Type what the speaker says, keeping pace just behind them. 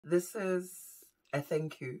this is a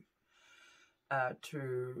thank you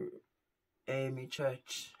to AME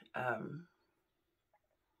Church,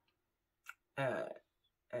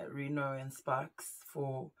 Reno and Sparks,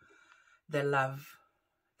 for the love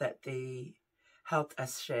that they helped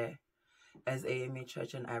us share as AME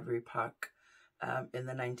Church in Ivory Park, in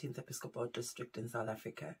the 19th Episcopal District in South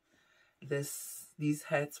Africa. These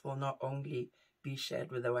hurts will not only be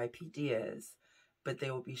shared with the YPDers, but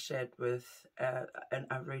they will be shared with an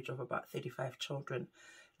average of about 35 children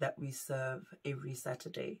that we serve every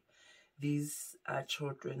Saturday. These are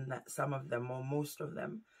children that some of them, or most of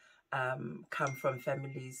them, come from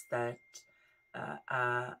families that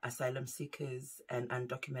are asylum seekers and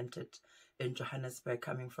undocumented in Johannesburg,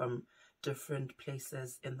 coming from different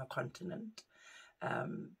places in the continent.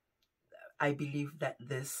 I believe that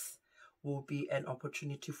this will be an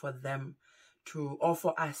opportunity for them to, or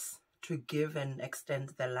for us to give and extend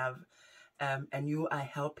the love. And you are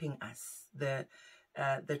helping us. The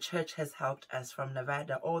church has helped us from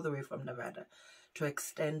Nevada, all the way from Nevada, to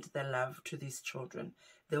extend the love to these children.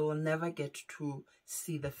 They will never get to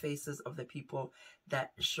see the faces of the people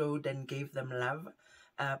that showed and gave them love.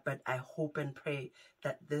 But I hope and pray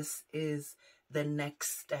that this is the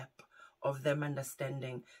next step of them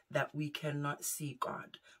understanding that we cannot see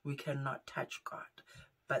God, we cannot touch God,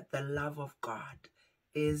 but the love of God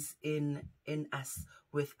is in us,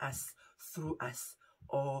 with us, through us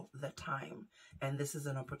all the time. And this is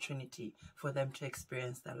an opportunity for them to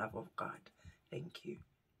experience the love of God. Thank you.